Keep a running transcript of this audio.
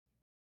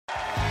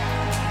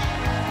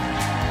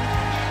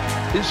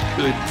This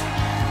could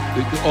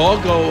all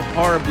go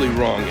horribly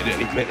wrong at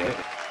any minute.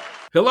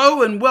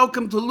 Hello and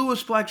welcome to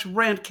Lewis Black's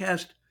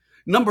Rantcast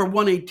number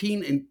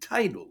 118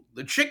 entitled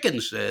The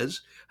Chicken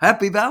Says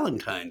Happy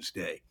Valentine's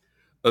Day.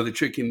 The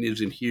chicken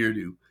isn't here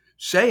to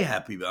say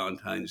Happy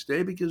Valentine's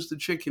Day because the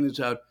chicken is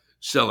out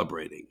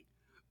celebrating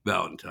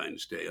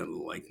Valentine's Day.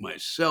 Unlike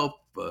myself,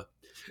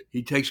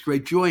 he takes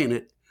great joy in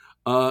it,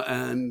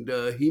 and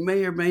he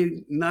may or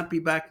may not be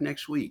back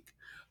next week.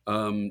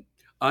 Um,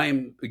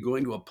 I'm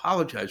going to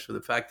apologize for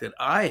the fact that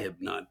I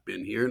have not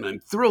been here, and I'm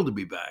thrilled to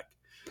be back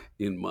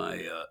in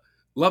my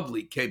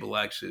lovely cable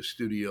access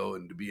studio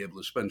and to be able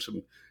to spend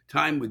some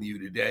time with you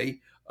today,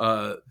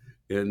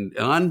 and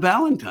on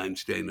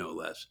Valentine's Day, no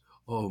less.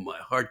 Oh, my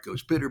heart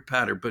goes pitter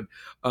patter, but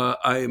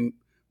I am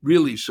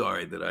really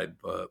sorry that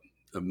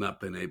I've not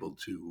been able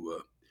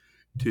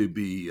to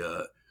be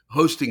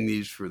hosting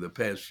these for the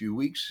past few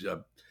weeks,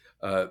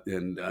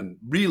 and I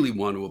really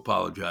want to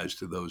apologize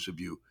to those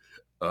of you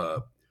uh,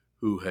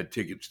 who had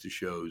tickets to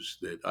shows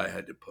that I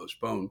had to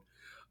postpone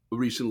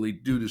recently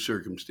due to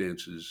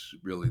circumstances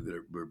really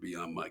that were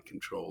beyond my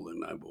control,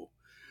 and I will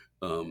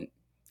um,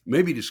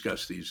 maybe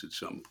discuss these at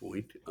some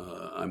point.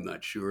 I'm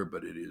not sure,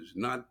 but it has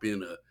not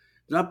been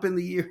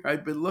the year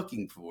I've been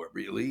looking for,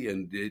 really,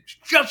 and it's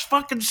just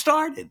fucking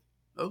started.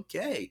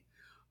 Okay,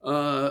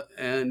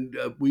 and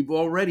we've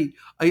already.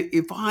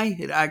 If I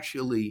had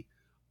actually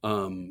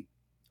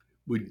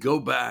would go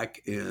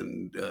back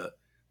and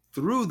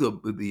through the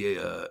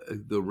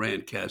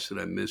rantcast that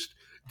I missed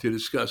to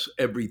discuss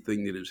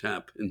everything that has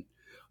happened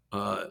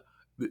uh,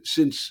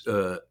 since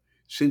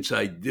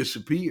I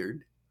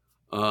disappeared.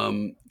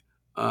 Um,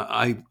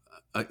 I,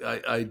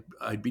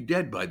 I'd be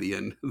dead by the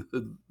end.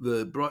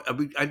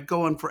 I'd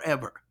go on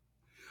forever.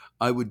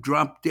 I would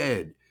drop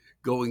dead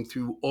going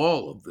through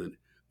all of the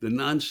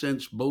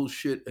nonsense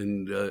bullshit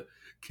and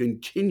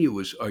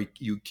continuous. Are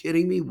you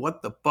kidding me?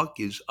 What the fuck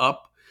is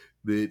up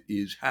that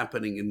is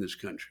happening in this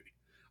country?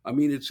 I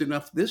mean, it's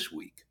enough this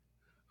week.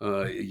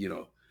 Uh, you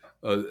know.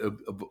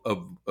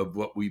 Of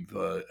what we've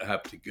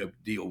have to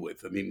deal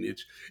with. I mean,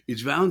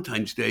 it's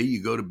Valentine's Day.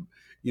 You go to,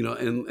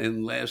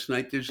 and last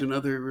night there's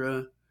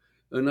another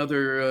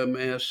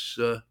mass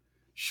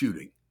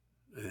shooting,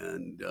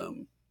 and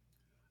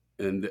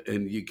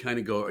and you kind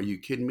of go, are you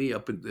kidding me?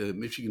 Up at the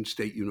Michigan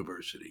State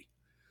University,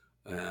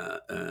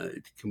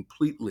 it's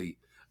completely.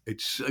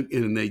 It's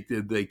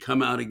and they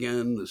come out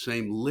again the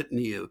same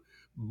litany of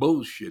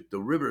bullshit, the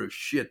river of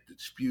shit that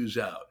spews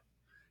out.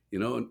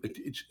 And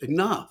it's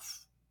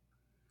enough.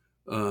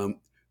 Um,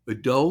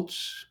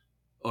 Adults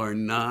are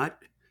not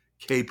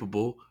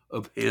capable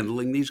of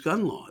handling these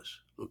gun laws.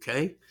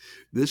 Okay,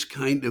 this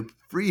kind of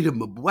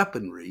freedom of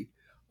weaponry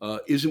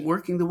isn't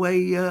working the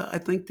way I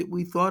think that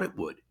we thought it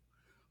would,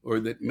 or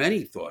that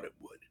many thought it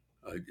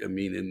would. I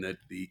mean, in that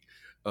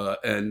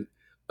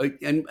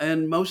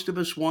and most of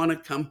us want to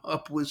come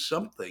up with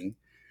something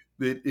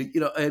that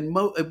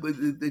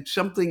it's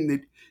something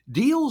that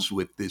deals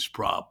with this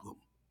problem.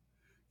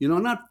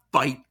 Not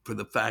fight for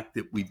the fact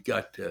that we've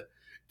got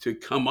to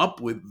come up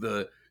with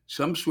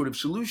some sort of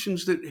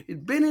solutions that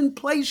had been in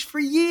place for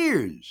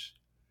years,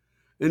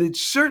 and it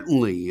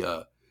certainly,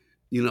 at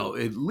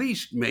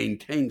least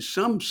maintains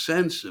some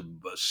sense of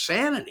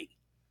sanity.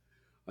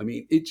 I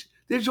mean,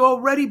 there's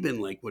already been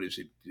like what is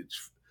it?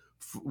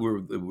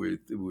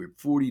 We're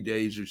 40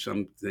 days or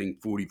something,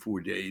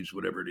 44 days,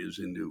 whatever it is,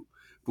 into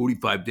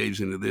 45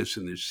 days into this,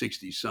 and there's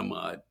 60 some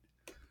odd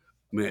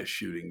mass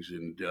shootings,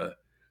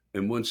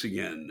 and once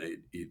again,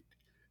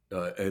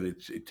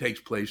 it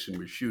takes place, and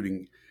we're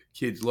shooting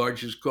kids.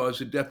 Largest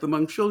cause of death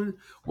among children.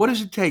 What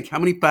does it take? How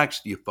many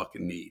facts do you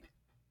fucking need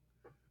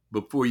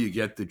before you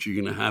get that you're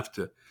going to have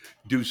to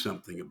do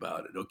something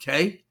about it?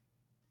 Okay.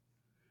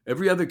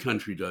 Every other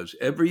country does.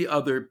 Every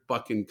other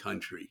fucking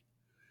country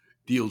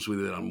deals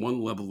with it on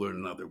one level or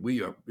another.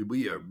 We are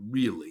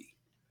really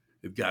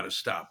have got to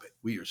stop it.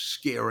 We are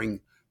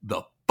scaring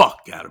the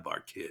fuck out of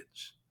our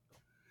kids.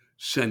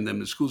 Send them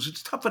to schools.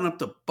 It's tough enough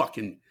to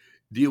fucking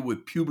deal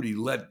with puberty,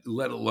 let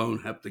alone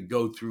have to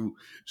go through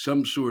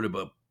some sort of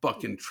a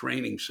fucking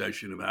training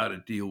session of how to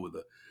deal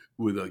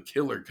with a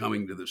killer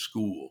coming to the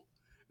school,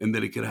 and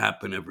that it could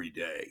happen every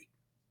day.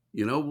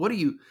 What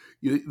do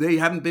they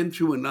haven't been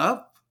through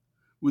enough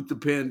with the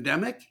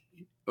pandemic?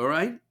 All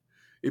right.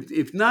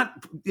 If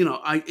not,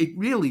 I it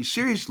really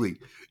seriously,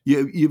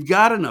 you've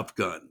got enough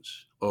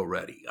guns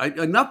already.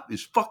 Enough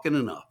is fucking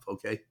enough.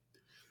 Okay.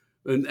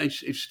 And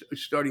it's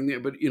starting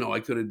there, but I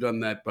could have done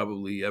that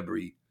probably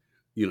every,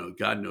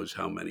 God knows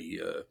how many,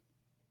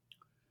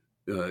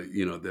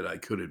 that I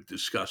could have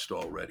discussed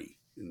already.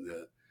 And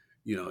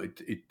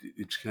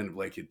it's kind of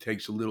like it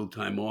takes a little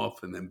time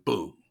off, and then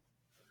boom,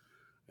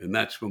 and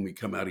that's when we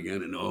come out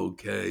again. And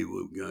okay,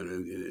 we've got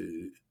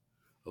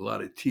a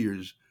lot of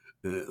tears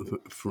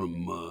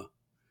from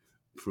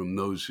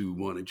those who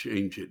want to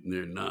change it, and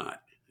they're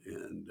not,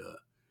 and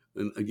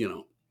and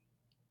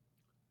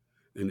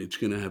it's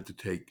going to have to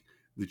take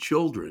the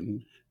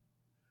children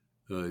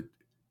uh,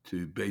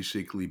 to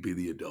basically be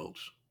the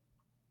adults,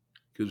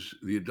 because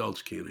the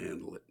adults can't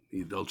handle it.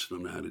 The adults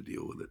don't know how to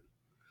deal with it.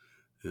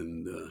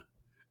 and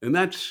and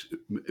that's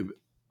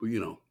you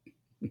know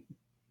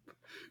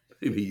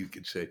maybe you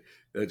could say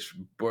that's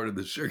part of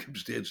the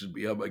circumstances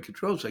beyond my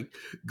control. It's like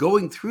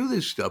going through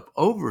this stuff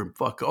over and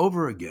fuck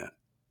over again.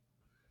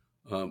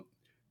 Um,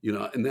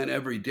 and then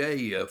every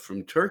day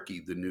from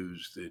Turkey, the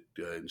news that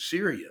in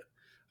Syria,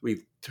 I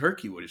mean,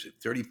 Turkey, what is it,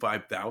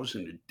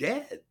 35,000 are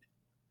dead.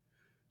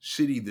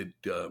 City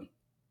that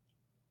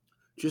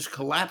just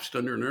collapsed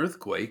under an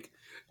earthquake,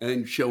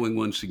 and showing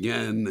once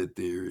again that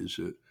there is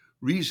a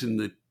reason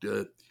that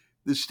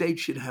the state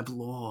should have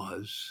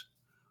laws.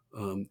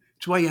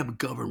 It's why you have a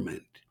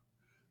government,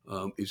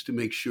 is to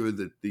make sure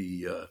that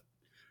the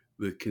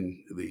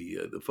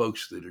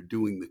folks that are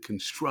doing the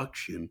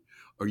construction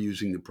are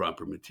using the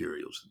proper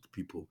materials. That the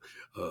people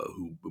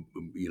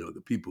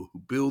the people who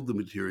build the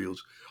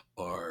materials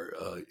are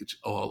it's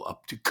all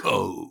up to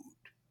code.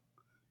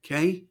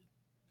 Okay,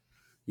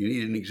 you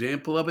need an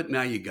example of it.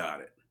 Now you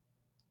got it.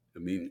 I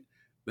mean,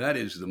 that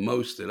is the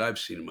most that I've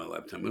seen in my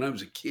lifetime. When I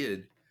was a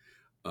kid,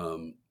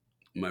 um,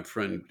 my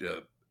friend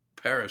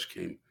Paris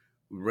came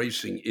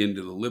racing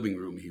into the living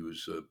room. He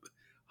was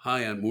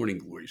high on morning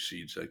glory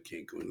seeds. I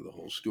can't go into the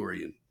whole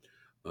story, and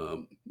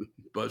um,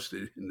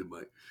 busted into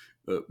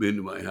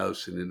my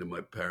house and into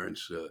my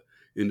parents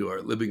into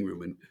our living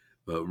room, and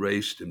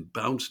raced and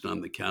bounced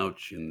on the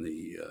couch in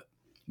the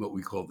what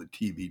we call the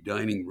TV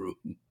dining room,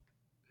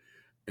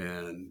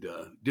 and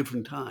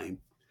different time,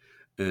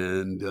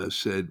 and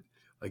said,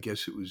 I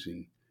guess it was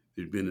in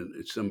there'd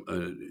been some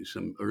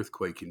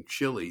earthquake in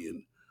Chile,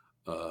 and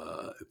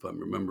if I'm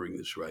remembering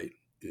this right,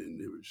 and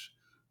there was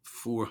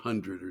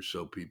 400 or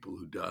so people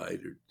who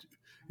died, or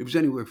it was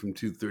anywhere from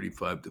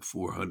 235 to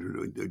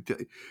 400.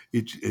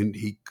 And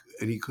he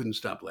couldn't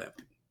stop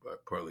laughing,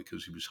 partly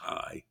because he was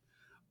high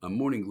on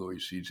morning glory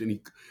seeds, and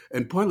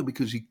partly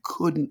because he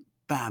couldn't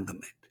fathom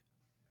it.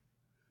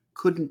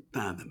 Couldn't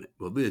fathom it.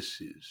 Well, I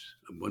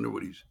wonder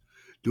what he's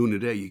doing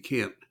today. You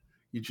can't.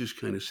 You just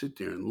kind of sit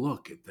there and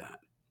look at that.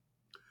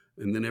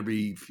 And then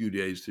every few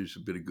days, there's a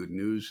bit of good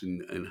news,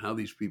 and how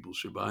these people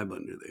survive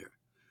under there,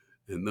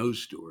 and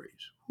those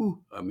stories.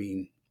 Whew, I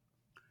mean,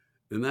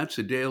 and that's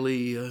a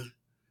daily.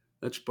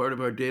 That's part of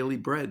our daily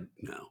bread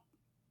now.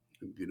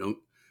 If you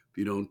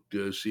don't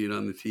see it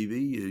on the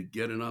TV, you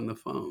get it on the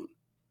phone.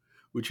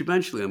 Which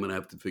eventually I'm going to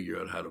have to figure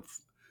out how to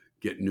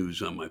get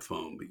news on my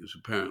phone, because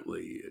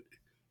apparently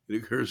it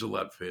occurs a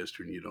lot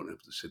faster, and you don't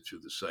have to sit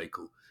through the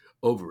cycle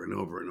over and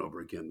over and over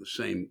again. The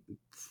same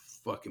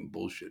fucking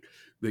bullshit.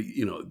 They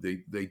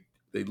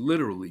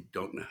literally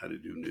don't know how to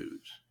do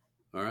news.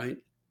 All right,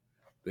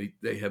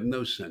 they have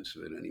no sense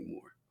of it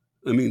anymore.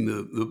 I mean,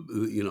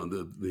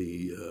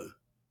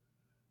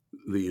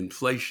 the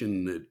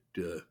inflation that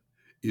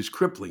is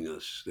crippling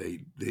us.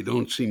 They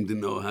don't seem to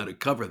know how to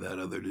cover that,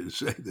 other than to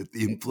say that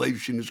the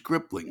inflation is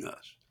crippling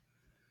us.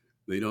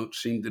 They don't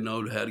seem to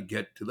know how to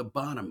get to the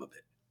bottom of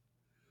it.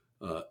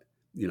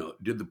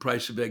 Did the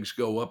price of eggs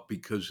go up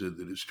because of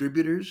the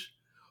distributors,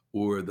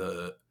 or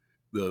the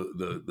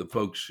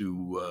folks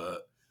who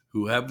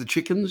have the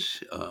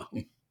chickens?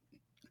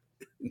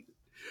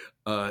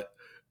 Uh,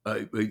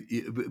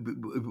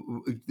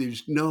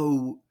 there's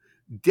no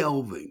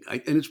delving,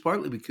 and it's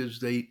partly because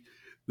they've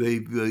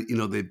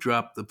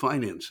dropped the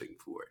financing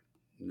for it.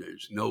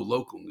 There's no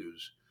local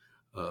news.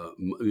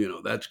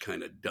 That's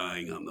kind of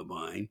dying on the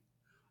vine,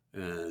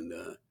 and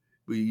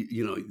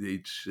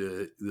it's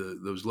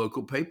those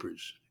local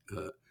papers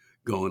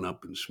going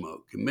up in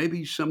smoke. And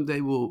maybe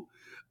someday we'll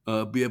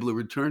be able to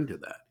return to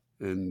that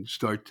and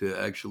start to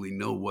actually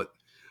know what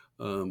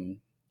remember,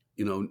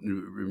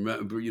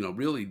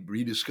 really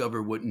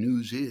rediscover what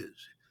news is.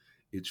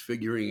 It's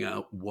figuring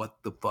out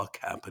what the fuck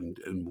happened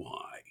and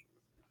why.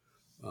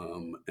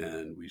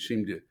 And we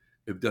seem to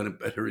have done it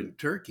better in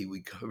Turkey.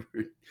 We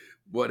covered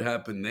what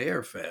happened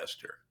there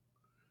faster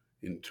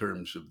in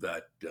terms of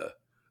that, the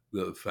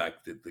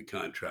fact that the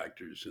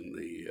contractors and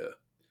the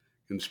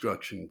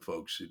construction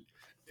folks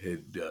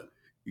had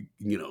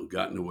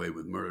gotten away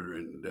with murder,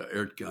 and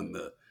Erdogan,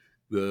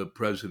 the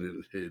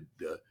president, had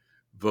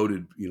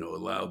voted,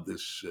 allowed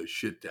this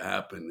shit to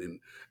happen,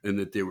 and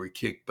that there were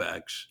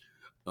kickbacks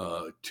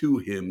to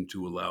him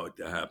to allow it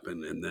to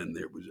happen, and then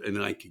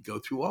and I could go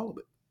through all of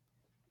it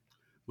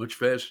much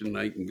faster than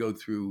I can go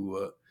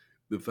through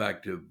the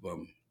fact of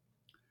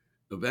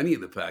any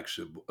of the facts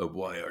of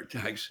why our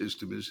tax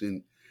system is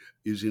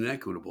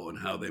inequitable, and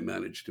how they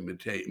manage to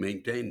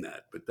maintain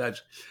that. But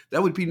that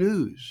would be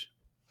news,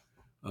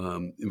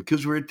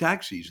 because we're at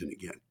tax season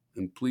again.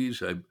 And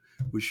please, I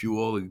wish you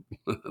all a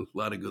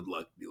lot of good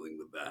luck dealing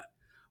with that.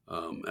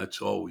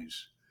 That's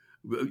always,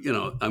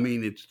 I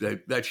mean, it's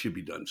that should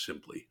be done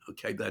simply.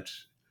 Okay,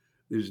 there's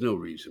no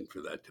reason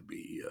for that to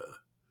be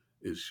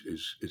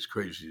as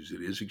crazy as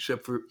it is,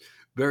 except for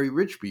very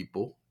rich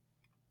people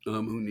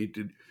who need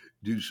to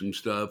do some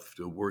stuff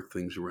to work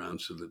things around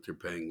so that they're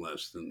paying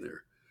less than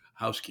their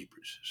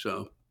housekeepers.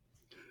 So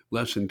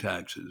less in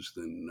taxes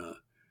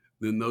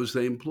than those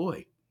they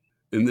employ.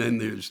 And then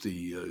there's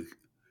the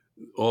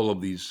all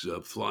of these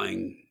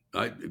flying,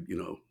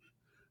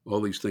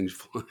 all these things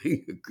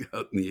flying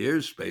out in the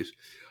airspace.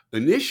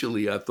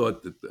 Initially, I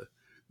thought that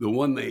the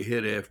one they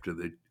hit after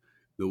the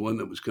one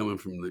that was coming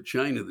from the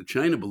China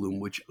balloon,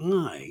 which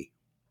I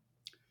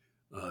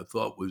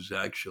thought was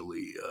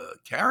actually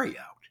carry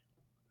out,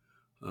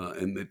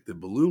 and that the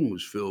balloon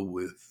was filled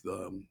with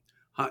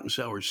hot and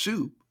sour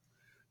soup,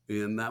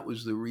 and that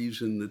was the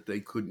reason that they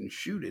couldn't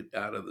shoot it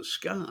out of the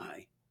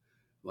sky.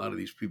 A lot of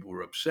these people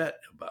were upset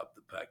about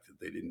the fact that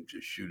they didn't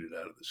just shoot it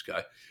out of the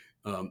sky.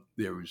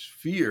 There was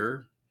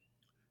fear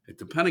at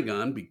the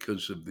Pentagon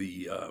because of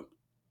the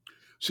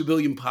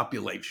civilian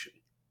population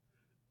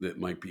that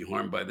might be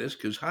harmed by this,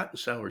 because hot and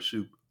sour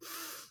soup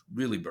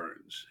really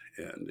burns,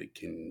 and it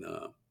can,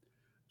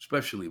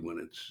 especially when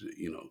it's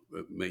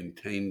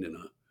maintained in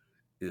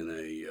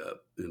a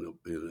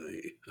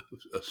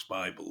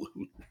spy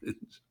balloon.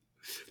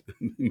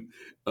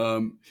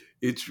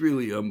 It's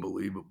really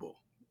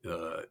unbelievable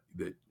that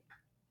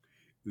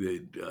they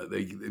then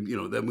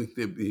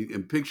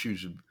in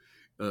pictures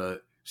of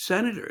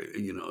Senator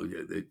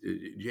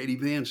J.D.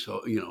 Vance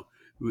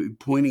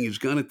pointing his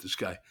gun at the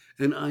sky,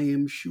 and I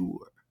am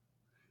sure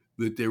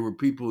that there were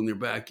people in their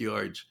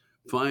backyards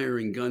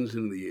firing guns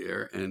into the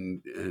air,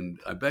 and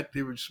I bet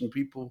there were some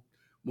people,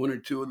 one or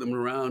two of them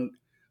around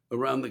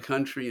the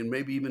country and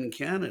maybe even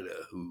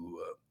Canada, who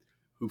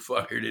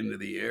fired into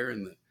the air,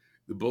 and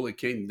the bullet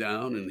came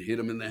down and hit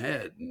him in the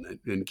head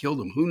and killed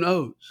him. Who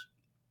knows?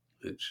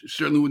 It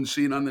certainly wouldn't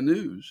see it on the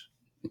news,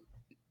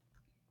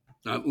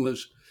 not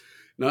unless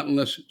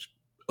it's,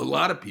 a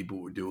lot of people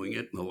were doing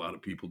it and a lot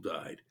of people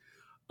died.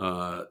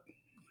 But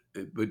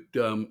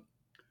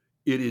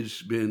it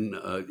has been,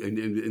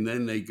 and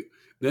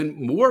then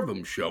more of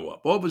them show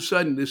up. All of a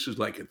sudden, this is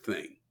like a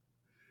thing,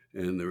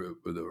 and the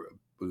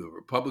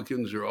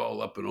Republicans are all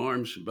up in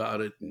arms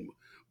about it. And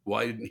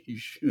why didn't he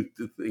shoot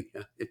the thing?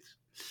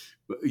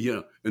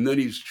 And then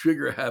he's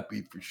trigger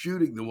happy for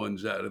shooting the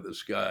ones out of the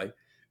sky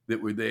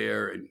that were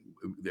there, and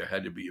there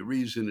had to be a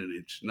reason, and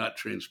it's not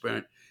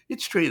transparent.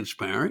 It's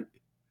transparent.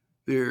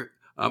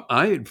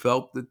 I had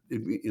felt that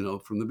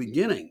from the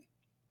beginning,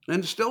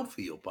 and still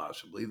feel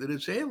possibly that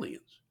it's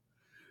aliens.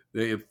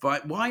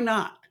 Why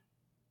not?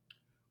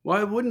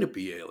 Why wouldn't it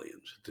be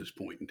aliens at this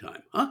point in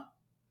time? Huh?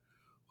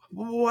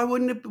 Why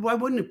wouldn't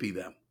it be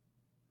them?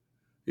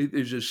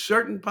 There's a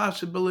certain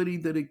possibility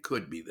that it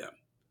could be them,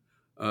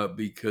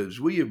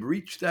 because we have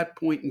reached that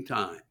point in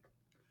time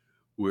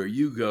where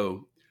you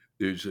go.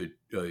 There's a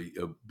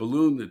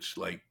balloon that's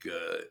like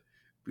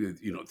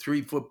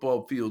 3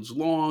 football fields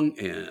long,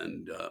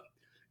 and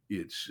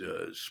it's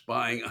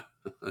spying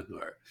on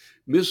our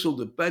missile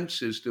defense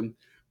system,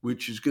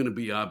 which is going to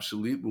be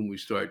obsolete when we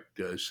start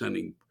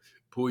sending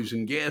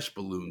poison gas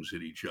balloons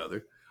at each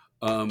other.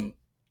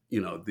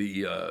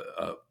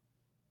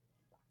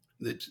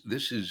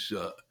 This is,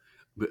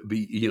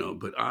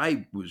 but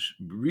I was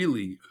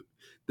really,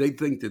 they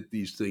think that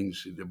these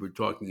things that we're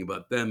talking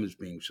about them as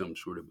being some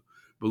sort of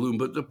balloon.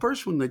 But the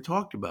first one they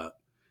talked about,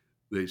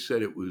 they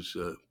said it was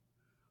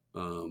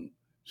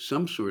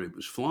some sort, it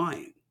was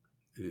flying.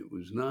 It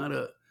was not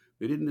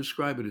they didn't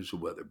describe it as a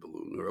weather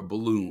balloon or a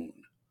balloon.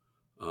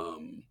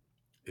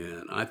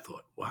 And I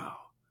thought, wow,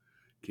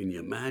 can you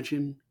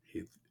imagine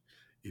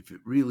if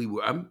it really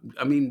were?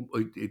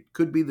 It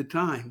could be the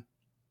time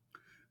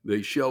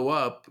they show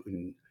up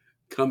and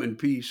come in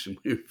peace, and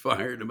we're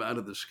firing them out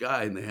of the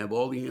sky, and they have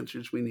all the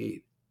answers we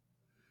need.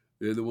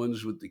 They're the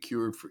ones with the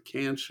cure for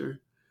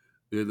cancer.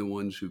 They're the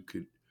ones who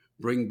could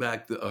bring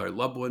back our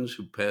loved ones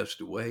who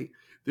passed away.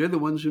 They're the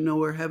ones who know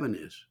where heaven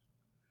is.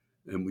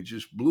 And we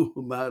just blew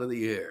them out of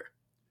the air.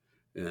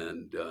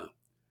 And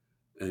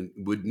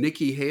would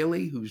Nikki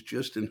Haley, who's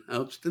just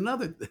announced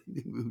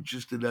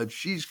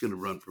she's going to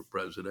run for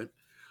president,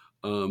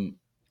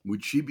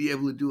 would she be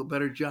able to do a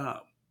better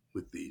job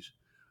with these?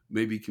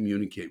 Maybe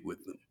communicate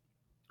with them.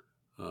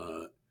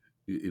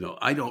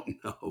 I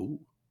don't know.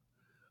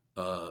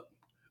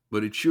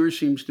 But it sure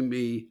seems to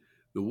me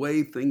the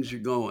way things are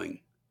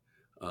going,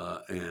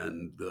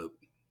 and the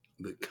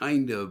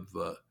kind of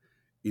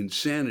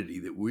insanity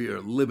that we are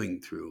living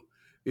through,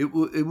 it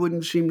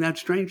wouldn't seem that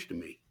strange to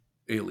me.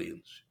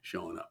 Aliens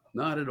showing up.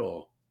 Not at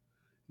all.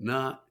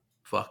 Not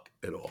fuck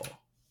at all.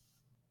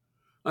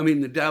 I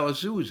mean, the Dallas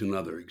Zoo is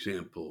another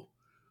example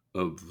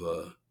of,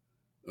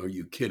 are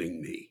you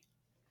kidding me?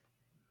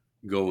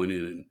 Going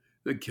in and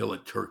they kill a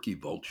turkey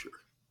vulture.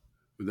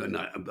 I don't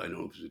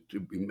know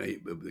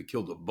if they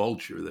killed a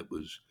vulture that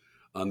was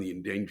on the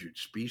endangered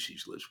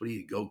species list. What do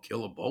you go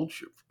kill a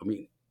vulture? I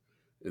mean,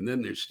 and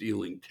then they're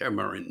stealing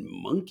tamarin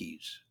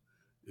monkeys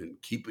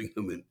and keeping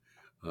them in,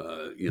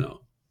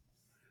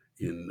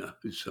 in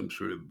some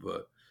sort of,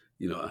 a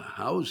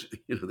house.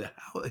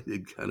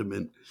 They've kind of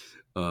been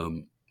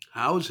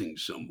housing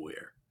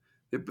somewhere.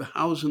 They're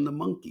housing the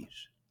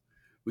monkeys.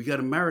 We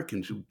got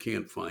Americans who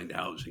can't find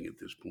housing at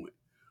this point.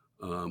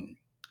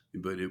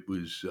 But it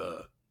was,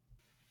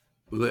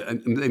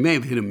 they may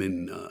have hit them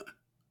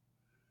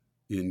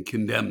in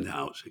condemned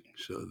housing,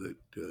 so that,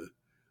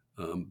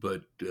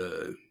 but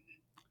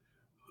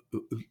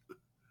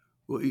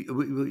Well,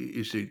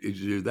 is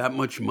there that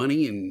much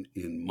money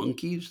in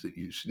monkeys that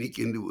you sneak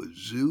into a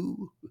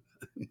zoo?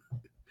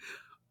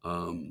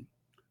 Um,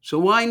 so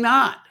why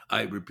not?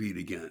 I repeat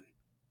again.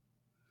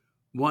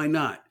 Why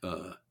not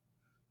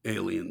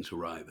aliens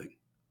arriving?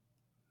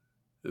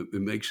 It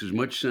makes as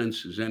much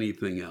sense as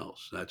anything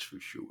else. That's for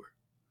sure.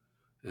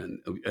 And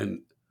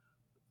and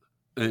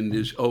and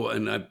this. Oh,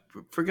 and I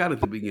forgot at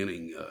the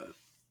beginning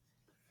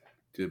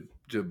to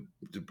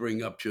to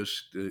bring up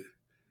just the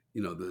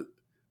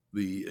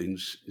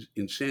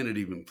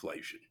insanity of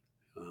inflation,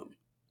 um,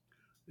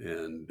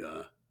 and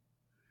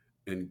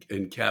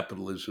and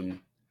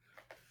capitalism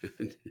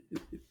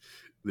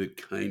that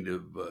kind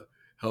of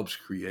helps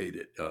create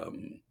it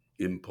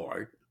in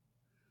part.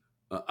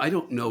 I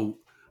don't know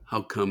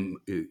how come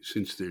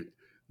since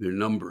they're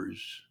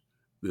numbers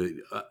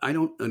that I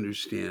don't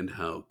understand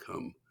how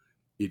come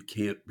it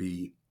can't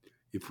be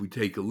if we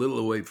take a little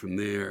away from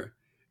there.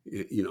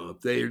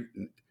 If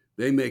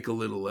they make a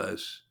little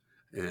less,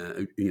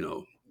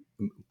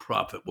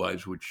 profit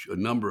wise, which a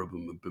number of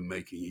them have been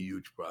making a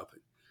huge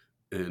profit,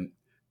 and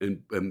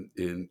and and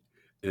and,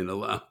 and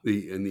allow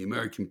the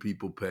American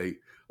people pay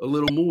a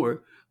little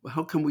more. Well,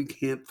 how come we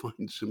can't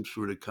find some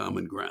sort of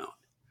common ground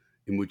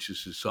in which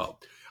this is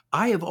solved?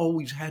 I have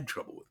always had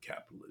trouble with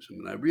capitalism,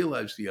 and I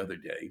realized the other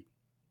day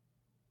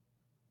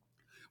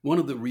one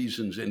of the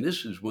reasons, and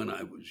this is when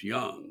I was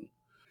young.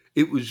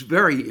 I was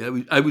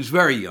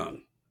very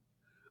young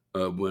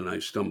when I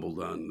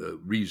stumbled on the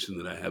reason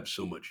that I have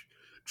so much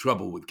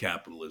trouble with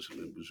capitalism.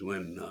 It was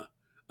when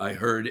I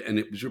heard, and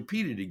it was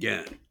repeated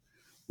again,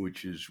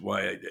 which is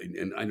why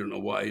and I don't know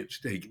why it's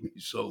taken me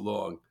so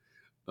long,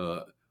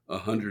 uh,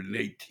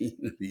 118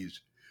 of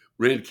these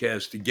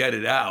rantcasts to get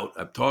it out.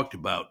 I've talked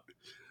about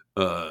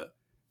uh,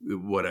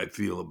 what I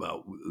feel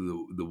about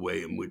the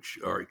way in which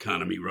our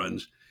economy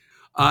runs.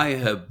 I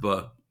have,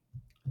 uh,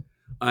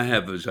 I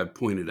have, as I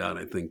pointed out,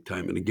 I think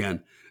time and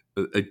again,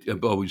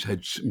 I've always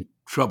had some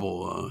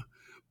trouble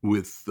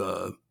with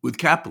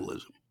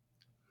capitalism.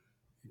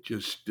 It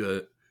just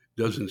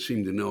doesn't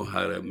seem to know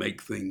how to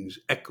make things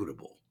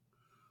equitable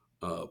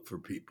for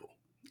people.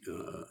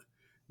 Uh,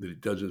 that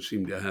it doesn't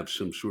seem to have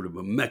some sort of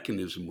a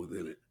mechanism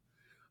within it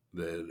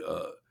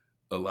that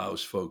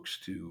allows folks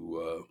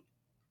to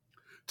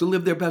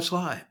live their best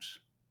lives.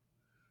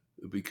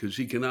 Because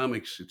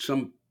economics at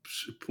some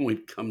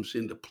point comes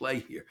into play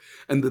here.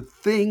 And the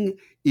thing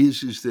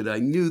is that I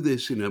knew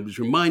this, and I was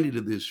reminded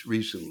of this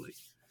recently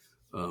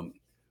um,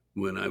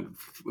 when I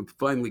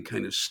finally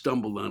kind of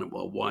stumbled on it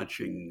while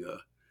watching.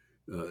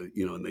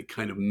 And they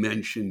kind of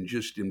mention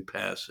just in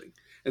passing,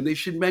 and they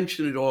should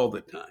mention it all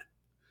the time.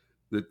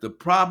 That the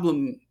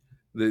problem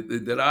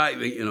that I,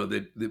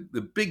 that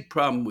the big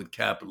problem with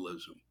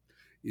capitalism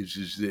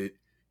is that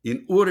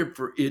in order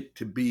for it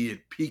to be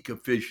at peak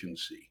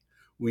efficiency,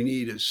 we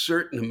need a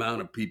certain amount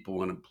of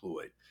people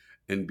unemployed.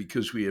 And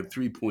because we have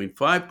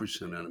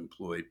 3.5%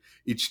 unemployed,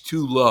 it's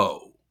too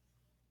low.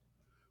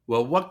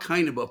 Well, what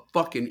kind of a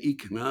fucking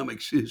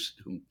economic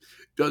system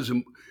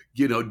doesn't,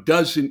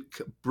 doesn't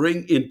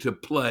bring into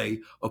play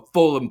a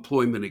full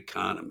employment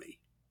economy?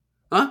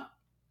 Huh?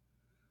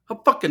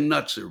 How fucking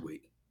nuts are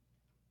we?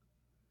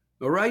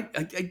 All right?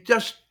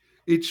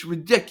 It's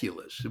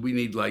ridiculous. We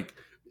need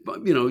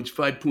it's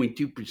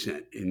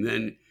 5.2%, and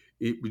then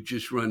it would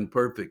just run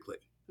perfectly.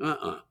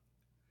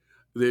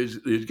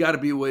 There's got to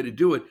be a way to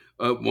do it.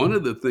 One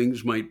of the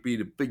things might be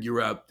to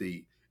figure out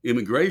the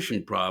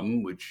immigration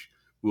problem, which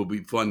will be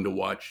fun to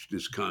watch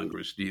this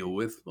Congress deal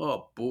with.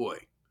 Oh boy,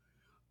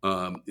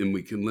 and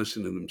we can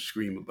listen to them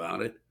scream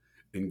about it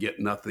and get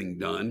nothing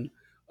done.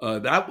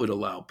 That would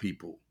allow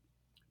people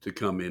to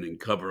come in and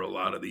cover a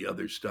lot of the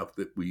other stuff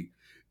that we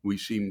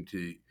seem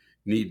to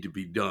need to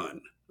be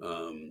done.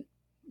 Um,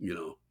 you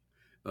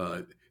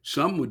know,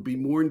 some would be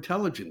more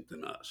intelligent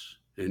than us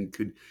and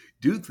could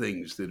do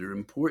things that are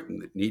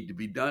important that need to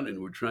be done, and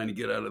we're trying to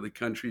get out of the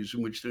countries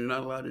in which they're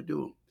not allowed to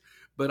do them.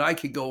 But I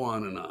could go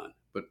on and on.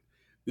 But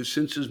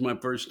since this is my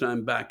first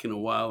time back in a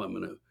while, I'm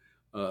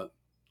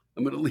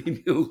gonna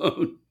leave you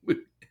alone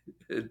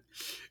and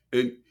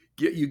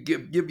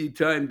give you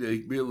time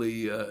to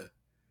really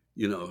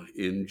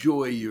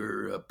enjoy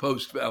your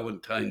post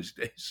Valentine's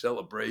Day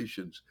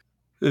celebrations.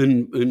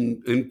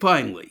 And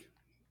finally,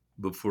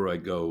 before I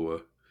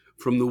go,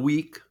 from the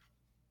week,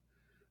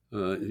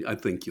 I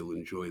think you'll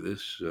enjoy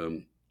this.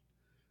 An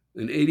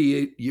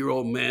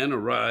 88-year-old man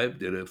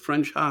arrived at a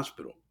French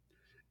hospital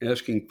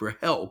asking for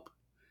help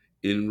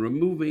in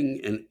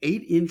removing an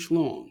 8-inch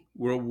long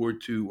World War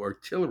II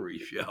artillery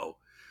shell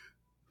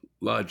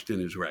lodged in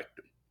his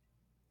rectum,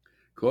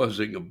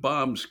 causing a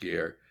bomb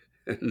scare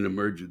and an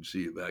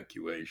emergency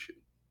evacuation.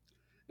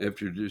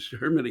 After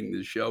determining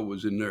the shell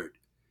was inert,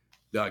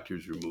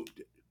 doctors removed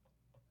it.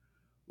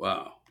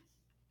 Wow.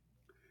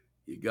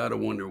 You got to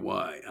wonder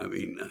why. I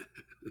mean,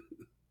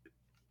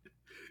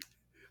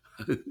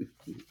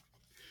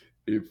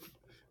 if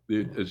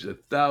there's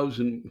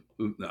 1,000,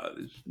 no,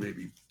 there's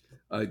maybe,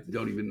 I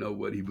don't even know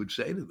what he would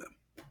say to them.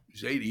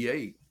 He's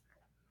 88.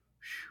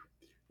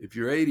 If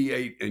you're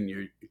 88 and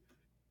you're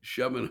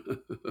shoving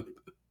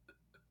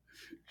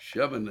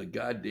shoving the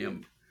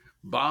goddamn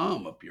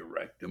bomb up your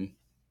rectum.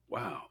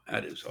 Wow,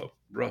 that is a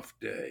rough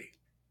day.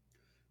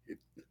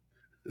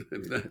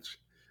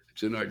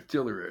 It's an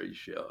artillery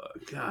shell.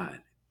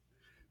 God,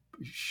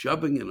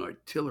 shoving an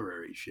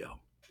artillery shell.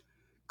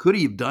 Could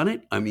he have done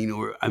it? I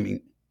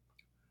mean,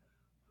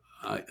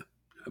 I,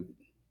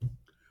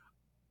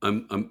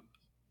 I'm.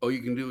 All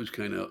you can do is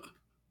kind of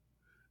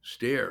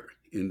stare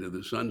into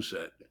the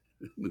sunset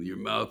with your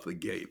mouth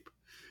agape,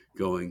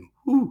 going,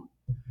 "Whoo,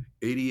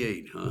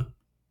 88, huh?"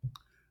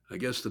 I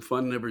guess the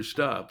fun never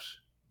stops.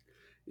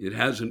 It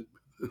hasn't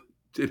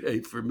today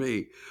for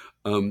me.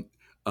 I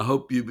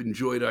hope you've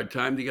enjoyed our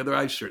time together.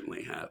 I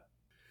certainly have.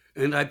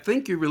 And I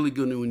think you're really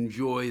going to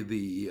enjoy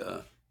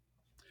the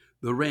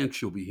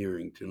rants you'll be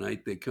hearing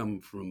tonight. They come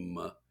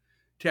from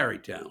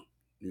Tarrytown,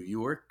 New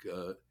York.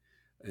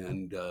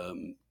 And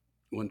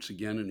once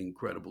again, an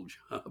incredible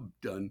job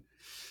done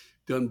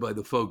by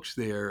the folks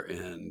there.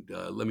 And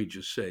let me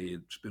just say,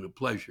 it's been a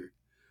pleasure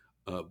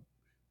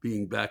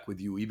being back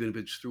with you, even if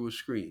it's through a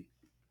screen.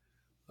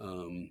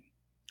 And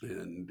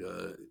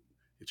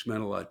it's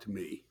meant a lot to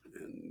me.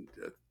 And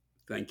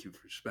thank you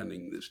for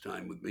spending this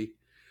time with me.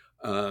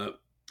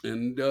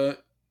 And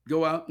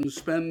go out and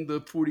spend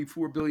the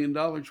 $44 billion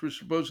we're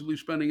supposedly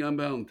spending on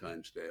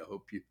Valentine's Day. I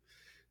hope you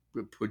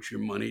put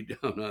your money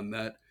down on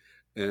that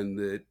and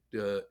that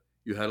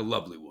you had a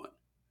lovely one.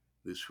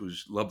 This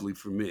was lovely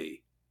for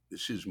me.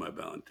 This is my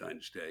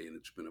Valentine's Day, and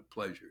it's been a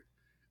pleasure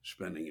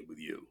spending it with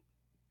you.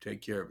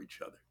 Take care of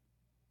each other.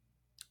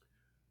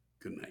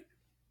 Good night.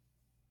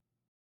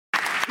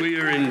 We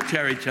are in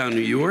Tarrytown,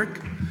 New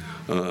York,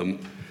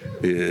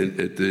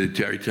 at the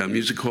Tarrytown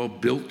Music Hall,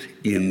 built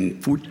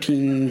in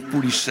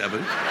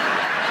 1447.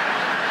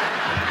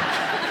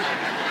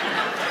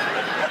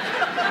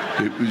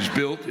 It was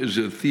built as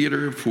a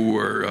theater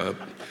for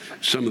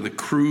some of the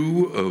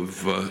crew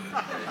of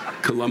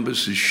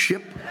Columbus's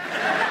ship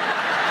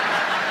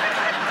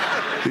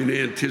in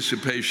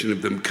anticipation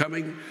of them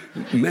coming.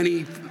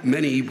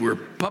 Many were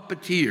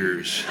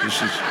puppeteers.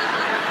 This is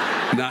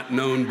not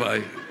known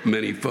by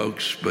many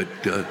folks, but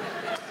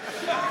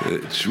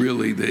it's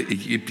really,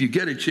 if you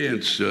get a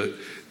chance,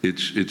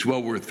 it's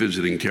well worth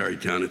visiting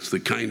Tarrytown. It's the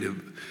kind of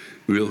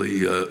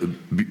really,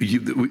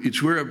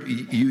 it's where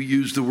you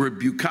use the word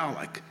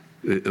bucolic,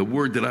 a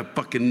word that I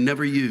fucking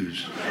never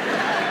use.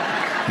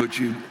 But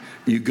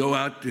you go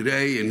out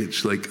today and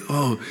it's like,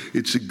 oh,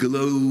 it's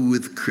aglow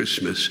with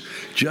Christmas,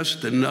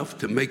 just enough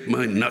to make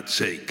my nuts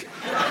ache.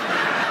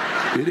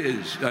 It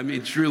is. I mean,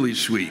 it's really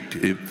sweet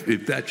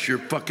if that's your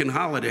fucking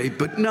holiday,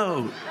 but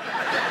no.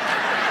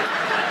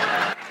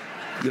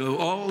 No,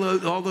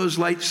 all those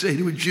lights say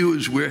to a Jew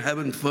is, we're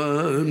having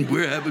fun,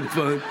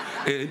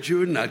 and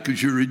you're not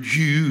because you're a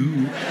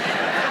Jew.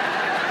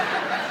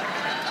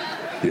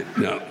 Yeah,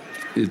 no,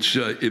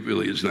 it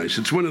really is nice.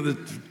 It's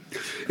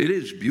it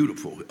is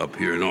beautiful up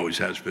here and always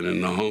has been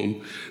in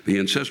the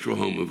ancestral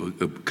home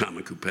of a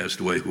comic who passed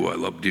away, who I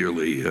love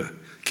dearly,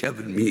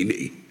 Kevin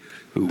Meaney,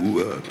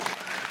 who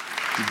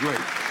great.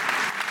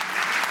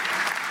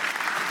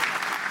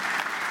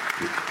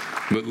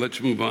 But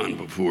let's move on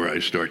before I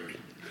start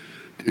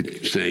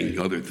saying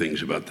other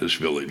things about this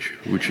village,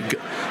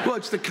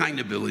 it's the kind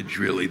of village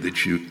really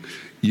that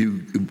you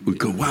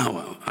go,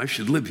 wow, I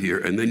should live here,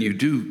 and then you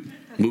do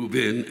move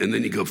in, and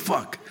then you go,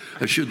 fuck,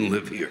 I shouldn't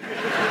live here.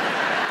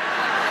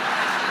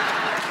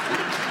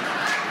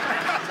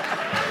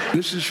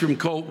 This is from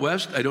Colt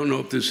West. I don't know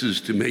if this is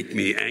to make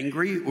me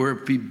angry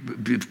or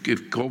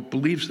if Colt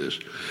believes this.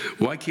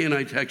 Why can't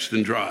I text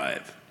and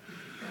drive?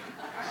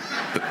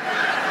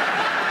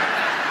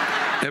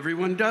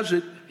 Everyone does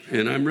it,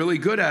 and I'm really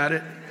good at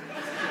it.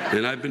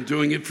 And I've been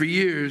doing it for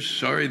years.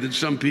 Sorry that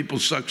some people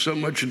suck so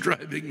much at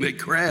driving they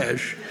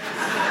crash.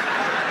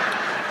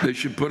 They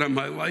should put on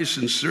my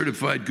license,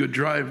 certified good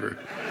driver.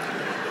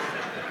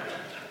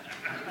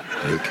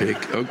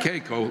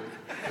 Okay, Colt.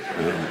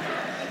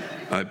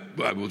 I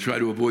will try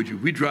to avoid you.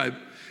 We drive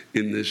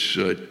in this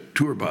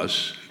tour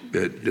bus,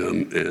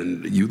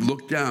 and you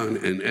look down,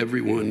 and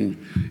everyone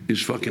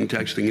is fucking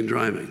texting and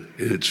driving.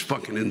 And it's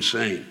fucking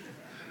insane,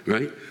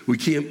 right? We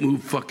can't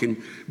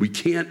we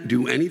can't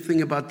do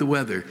anything about the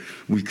weather.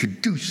 We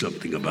could do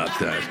something about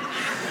that.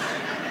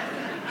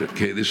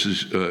 Okay, this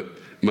is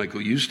Michael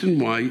Houston.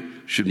 Why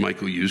should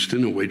Michael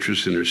Houston, a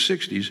waitress in her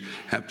 60s,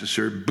 have to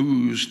serve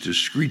booze to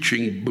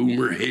screeching,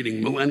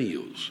 boomer-hating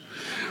millennials?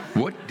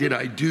 What did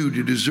I do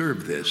to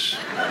deserve this?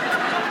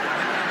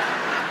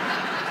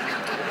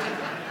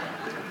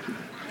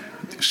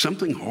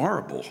 Something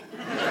horrible.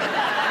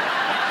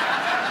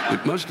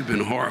 It must have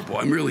been horrible.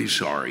 I'm really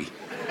sorry.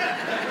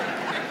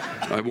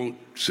 I won't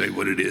say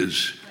what it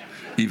is,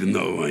 even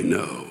though I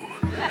know.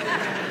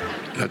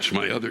 That's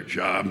my other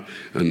job,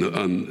 and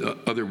on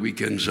other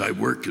weekends I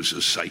work as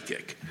a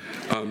psychic.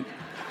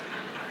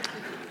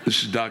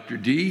 This is Dr.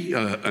 D.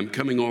 I'm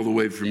coming all the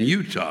way from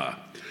Utah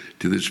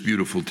to this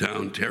beautiful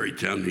town,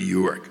 Tarrytown, New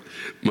York.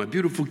 My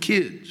beautiful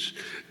kids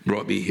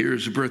brought me here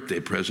as a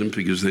birthday present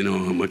because they know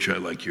how much I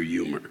like your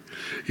humor.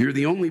 You're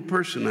the only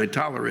person I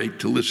tolerate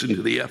to listen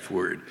to the F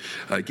word.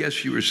 I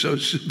guess you were so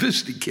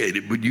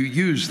sophisticated when you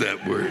used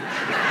that word.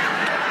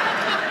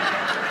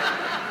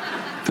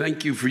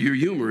 Thank you for your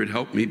humor. It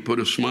helped me put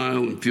a smile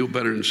and feel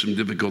better in some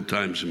difficult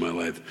times in my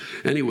life.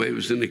 Anyway, it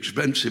was an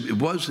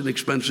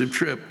expensive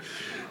trip,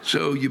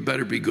 so you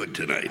better be good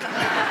tonight.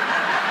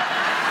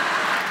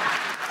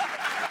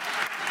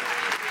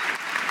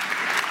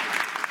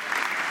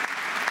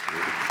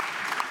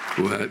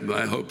 Well,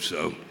 I hope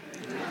so.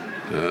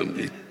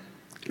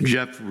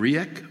 Jeff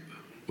Riek,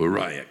 or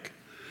Ryek?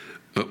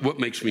 What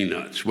makes me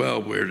nuts?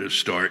 Well, where to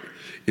start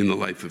in the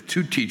life of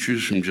two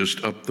teachers from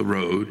just up the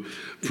road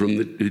from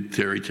the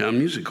Tarrytown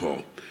Music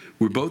Hall.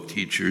 We're both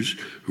teachers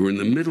who are in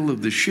the middle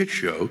of the shit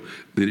show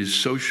that is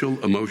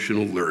social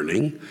emotional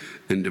learning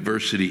and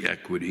diversity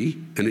equity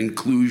and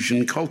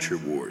inclusion culture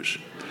wars.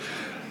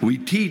 We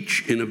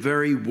teach in a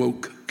very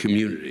woke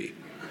community.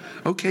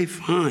 Okay,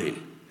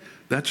 fine.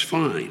 That's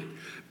fine.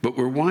 But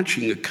we're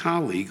watching a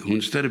colleague who,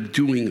 instead of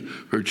doing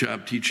her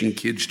job teaching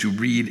kids to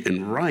read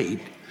and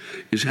write,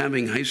 is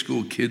having high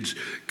school kids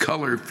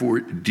color for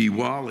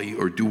Diwali,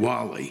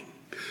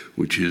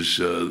 which is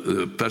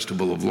the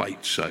Festival of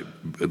Lights. I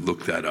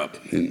looked that up,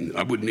 and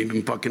I wouldn't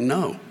even fucking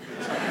know.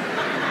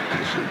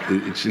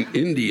 It's an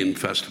Indian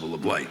Festival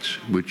of Lights,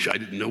 which I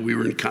didn't know we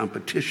were in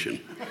competition.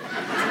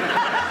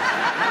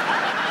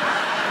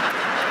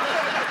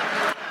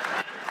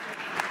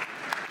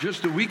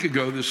 Just a week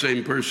ago, the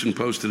same person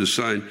posted a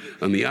sign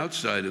on the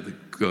outside of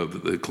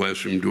the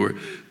classroom door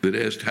that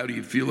asked, "How do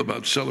you feel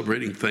about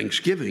celebrating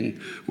Thanksgiving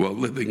while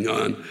living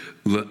on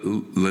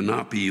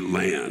Lenape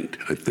land?"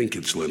 I think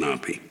it's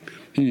Lenape.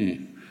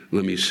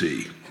 Let me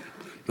see.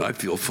 I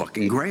feel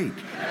fucking great.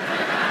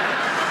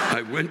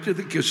 I went to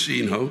the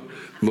casino,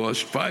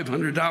 lost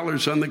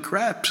 $500 on the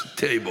craps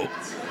table.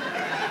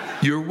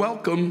 You're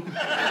welcome.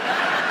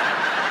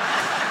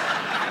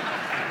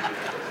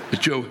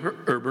 Joe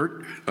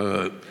Herbert,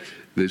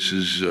 this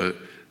is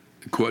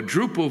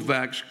quadruple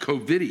vax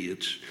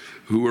COVIDiots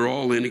who are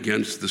all in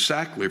against the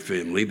Sackler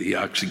family, the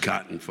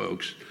OxyContin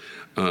folks,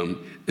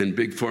 and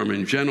Big Pharma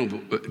in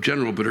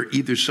general, but are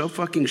either so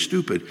fucking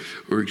stupid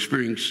or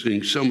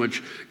experiencing so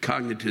much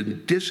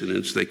cognitive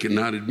dissonance they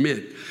cannot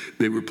admit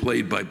they were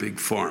played by Big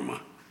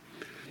Pharma.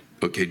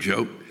 Okay,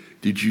 Joe,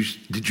 did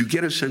you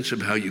get a sense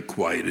of how you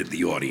quieted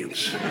the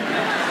audience?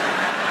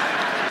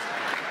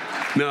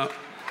 Now,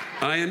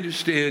 I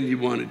understand you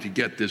wanted to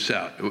get this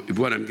out.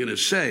 What I'm going to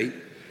say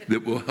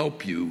that will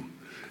help you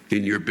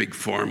in your Big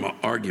Pharma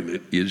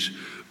argument is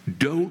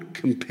don't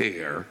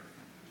compare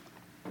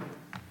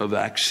a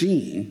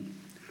vaccine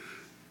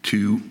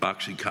to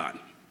OxyContin.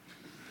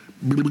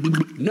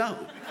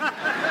 No.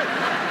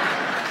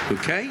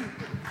 Okay?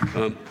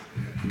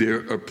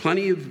 There are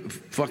plenty of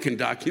fucking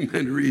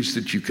documentaries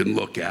that you can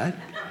look at.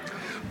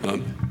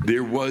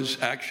 There was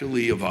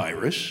actually a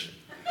virus.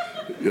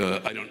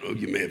 I don't know,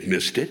 you may have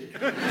missed it.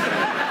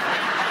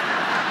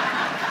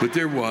 But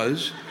there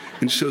was.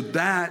 And so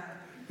that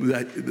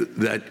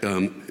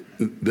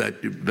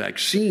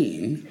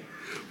vaccine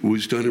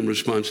was done in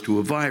response to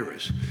a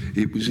virus.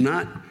 It was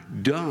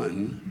not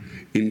done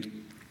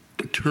in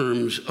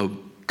terms of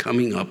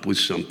coming up with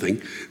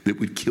something that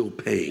would kill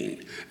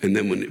pain. And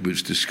then when it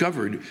was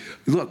discovered,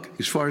 look,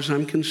 as far as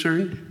I'm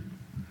concerned,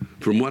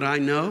 from what I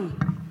know,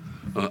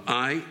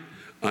 I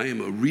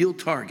am a real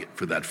target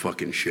for that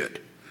fucking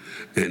shit.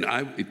 And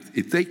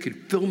if they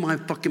could fill my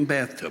fucking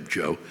bathtub,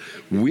 Joe,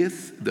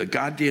 with the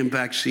goddamn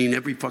vaccine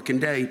every fucking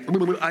day,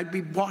 I'd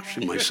be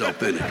washing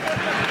myself in it.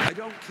 I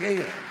don't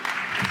care.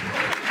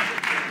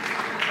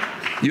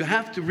 You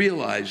have to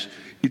realize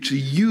it's a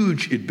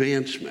huge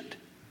advancement.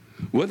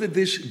 Whether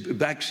this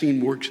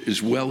vaccine works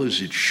as well as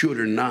it should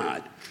or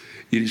not,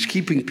 it is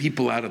keeping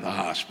people out of the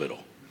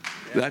hospital.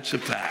 That's a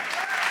fact.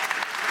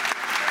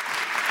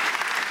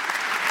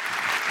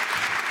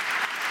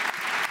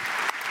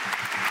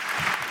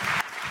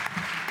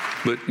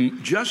 But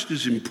just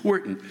as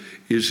important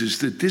is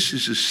that this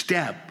is a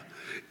step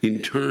in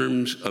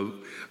terms of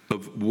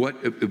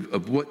what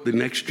the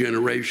next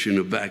generation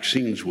of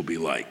vaccines will be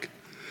like.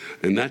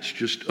 And that's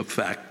just a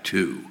fact,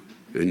 too.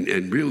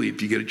 And really,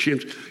 if you get a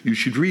chance, you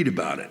should read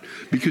about it.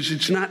 Because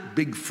it's not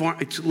big pharma.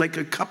 It's like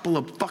a couple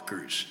of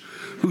fuckers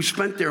who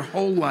spent their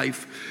whole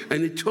life,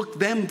 and it took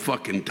them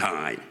fucking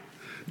time.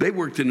 They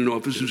worked in an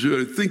office and said,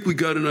 "I think we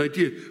got an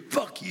idea."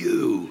 Fuck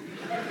you.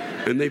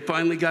 And they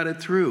finally got it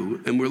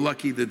through, and we're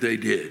lucky that they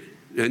did.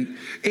 And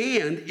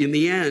in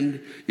the end,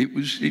 it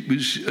was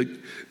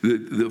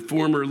the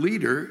former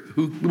leader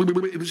who,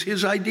 it was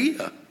his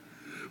idea.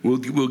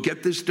 We'll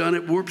get this done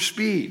at warp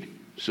speed.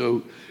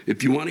 So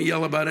if you want to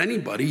yell about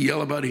anybody,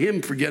 yell about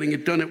him for getting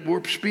it done at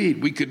warp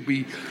speed. We could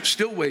be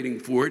still waiting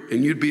for it,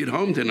 and you'd be at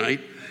home tonight,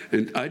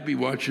 and I'd be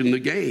watching the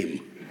game.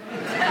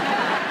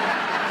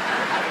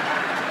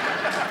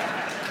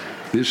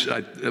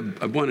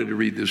 I wanted to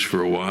read this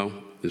for a while.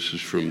 This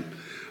is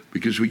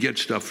because we get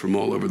stuff from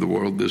all over the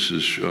world. This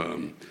is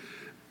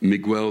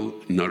Miguel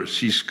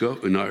Narciso.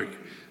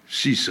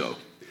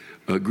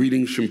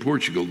 Greetings from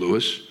Portugal,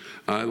 Louis.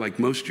 I, like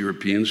most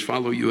Europeans,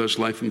 follow U.S.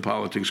 life and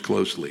politics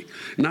closely.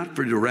 Not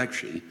for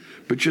direction,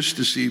 but just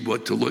to see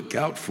what to look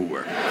out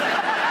for.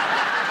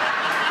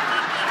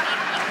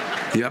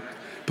 Yep.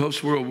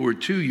 Post-World War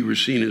II, you were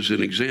seen as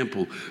an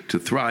example to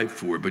thrive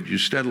for, but you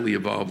steadily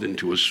evolved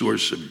into a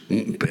source of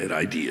bad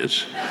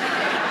ideas.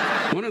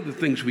 One of the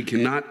things we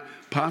cannot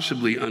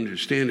possibly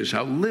understand is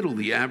how little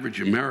the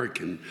average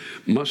American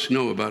must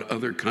know about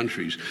other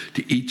countries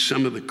to eat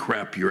some of the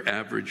crap your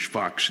average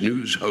Fox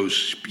News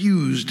host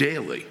spews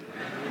daily.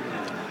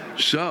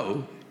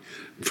 So,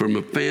 from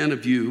a fan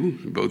of you,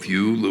 both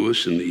you,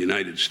 Louis, and the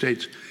United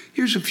States,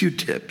 here's a few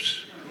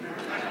tips.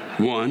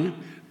 1,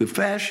 the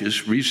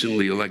fascists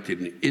recently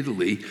elected in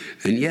Italy,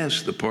 and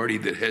yes, the party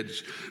that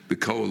heads the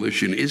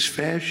coalition is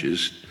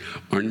fascist,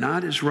 are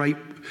not as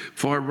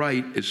far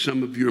right as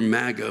some of your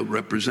MAGA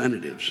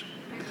representatives.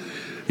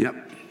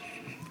 Yep.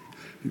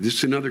 This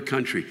is another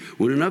country.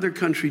 When another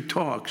country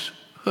talks,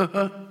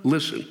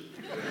 listen.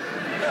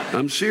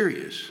 I'm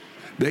serious.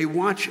 They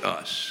watch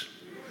us.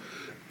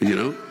 You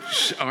know,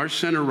 our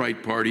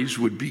center-right parties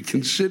would be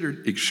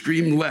considered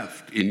extreme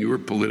left in your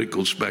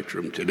political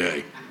spectrum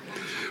today.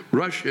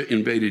 Russia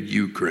invaded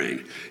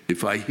Ukraine.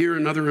 If I hear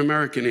another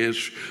American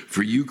ask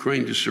for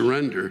Ukraine to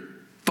surrender,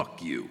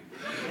 fuck you.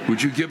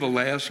 Would you give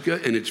Alaska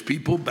and its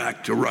people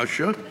back to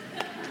Russia?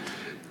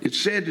 It's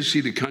sad to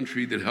see the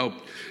country that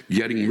helped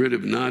getting rid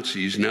of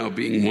Nazis now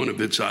being one of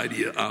its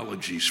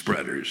ideology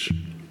spreaders.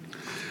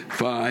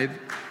 5,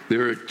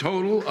 there are a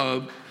total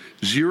of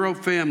 0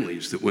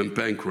 families that went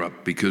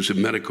bankrupt because of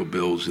medical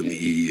bills in the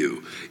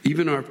EU.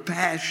 Even our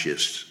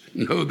fascists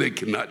know they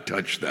cannot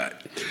touch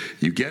that.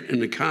 You get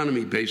an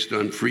economy based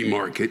on free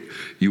market.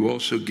 You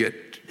also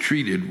get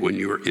treated when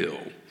you're ill.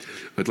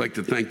 I'd like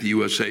to thank the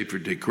USA for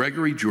Dick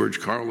Gregory, George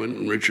Carlin,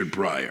 and Richard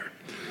Pryor.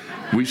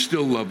 We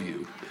still love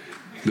you.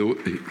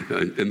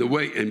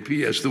 And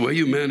P.S., the way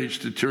you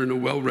managed to turn a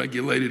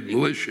well-regulated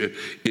militia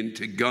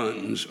into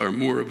guns are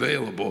more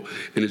available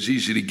and as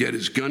easy to get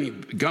as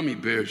gummy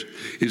bears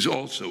is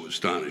also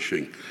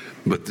astonishing.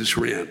 But this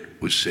rant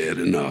was sad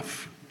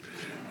enough.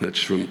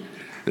 That's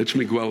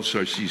Miguel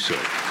Narciso.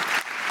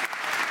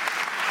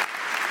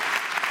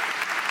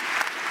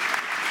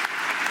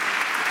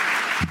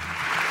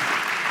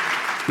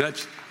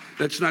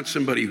 That's not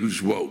somebody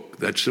who's woke.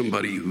 That's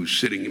somebody who's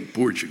sitting in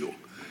Portugal.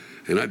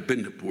 And I've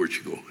been to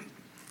Portugal.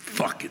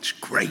 Fuck, it's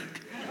great.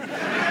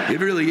 It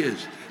really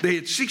is. They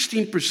had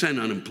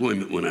 16%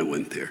 unemployment when I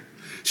went there.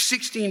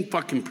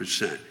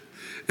 16%.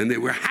 And they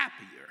were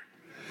happier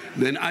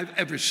than I've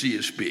ever seen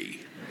us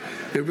be.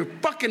 They were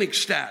fucking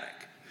ecstatic.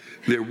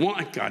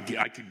 God,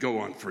 I could go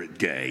on for a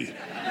day.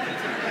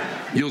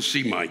 You'll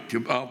see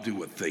I'll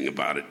do a thing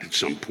about it at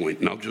some point,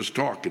 and I'll just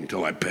talk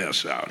until I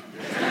pass out.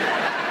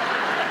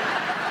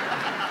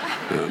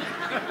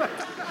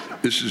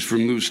 This is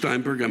from Lou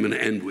Steinberg. I'm going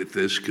to end with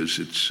this because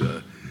it's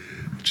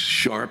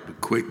sharp,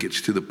 quick, it's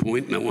to the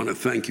point, and I want to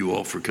thank you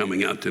all for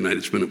coming out tonight.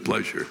 It's been a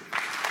pleasure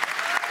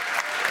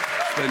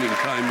spending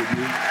time with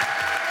you.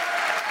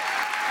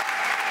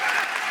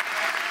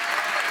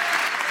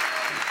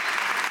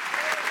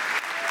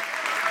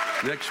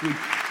 Next week,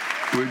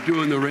 we're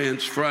doing the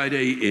rants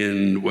Friday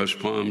in West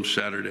Palm,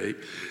 Saturday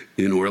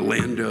in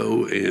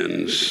Orlando,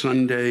 and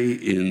Sunday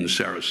in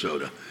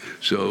Sarasota.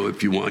 So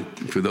if you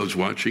want, for those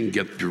watching,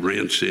 get your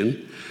rants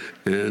in.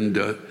 And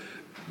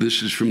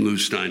this is from Lou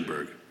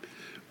Steinberg.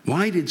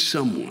 Why did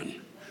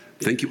someone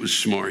think it was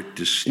smart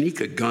to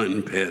sneak a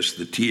gun past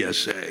the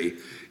TSA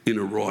in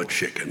a raw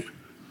chicken?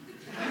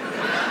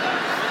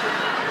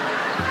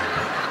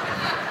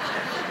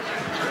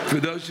 For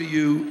those of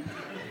you,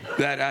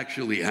 that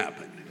actually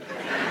happened.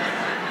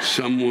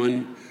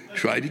 Someone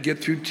tried to get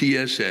through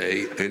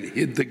TSA and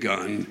hid the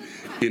gun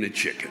in a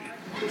chicken,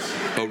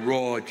 a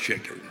raw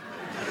chicken.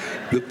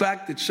 The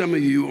fact that some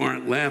of you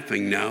aren't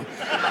laughing now,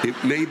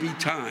 it may be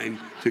time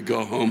to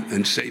go home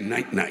and say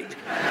night-night.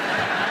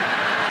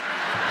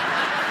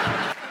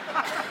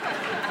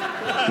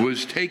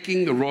 Was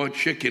taking the raw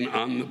chicken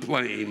on the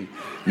plane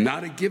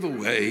not a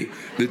giveaway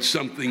that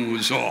something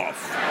was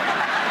off?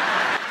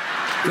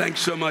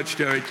 Thanks so much,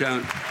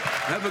 Terrytown.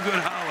 Have a good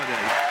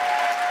holiday.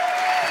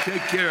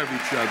 Take care of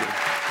each other.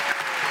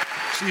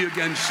 See you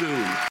again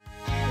soon.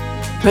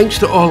 Thanks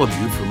to all of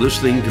you for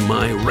listening to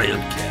my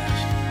Rantcast.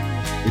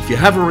 If you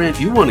have a rant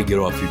you want to get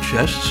off your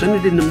chest, send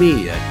it in to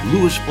me at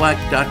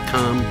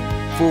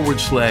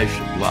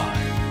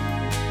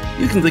louisblack.com/live.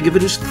 You can think of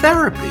it as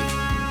therapy,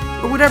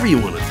 or whatever you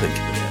want to think of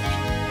it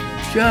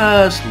as.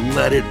 Just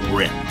let it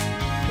rip.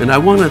 And I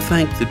want to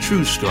thank the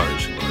true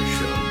stars of our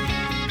show,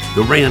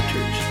 the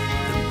ranters,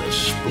 and the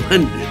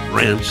splendid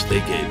rants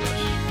they gave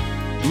us.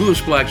 Louis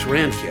Black's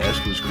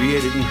Rantcast was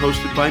created and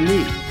hosted by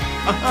me,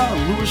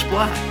 Louis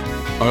Black.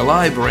 Our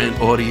live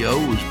rant audio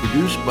was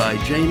produced by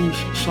James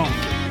Salter.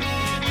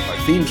 Our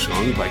theme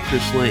song by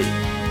Chris Lane.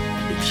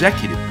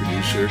 Executive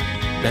producer,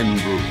 Ben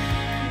Brewer.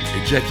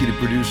 Executive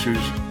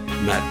producers,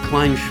 Matt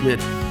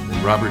Kleinschmidt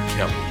and Robert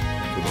Kelly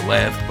for the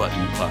Laugh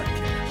Button Podcast.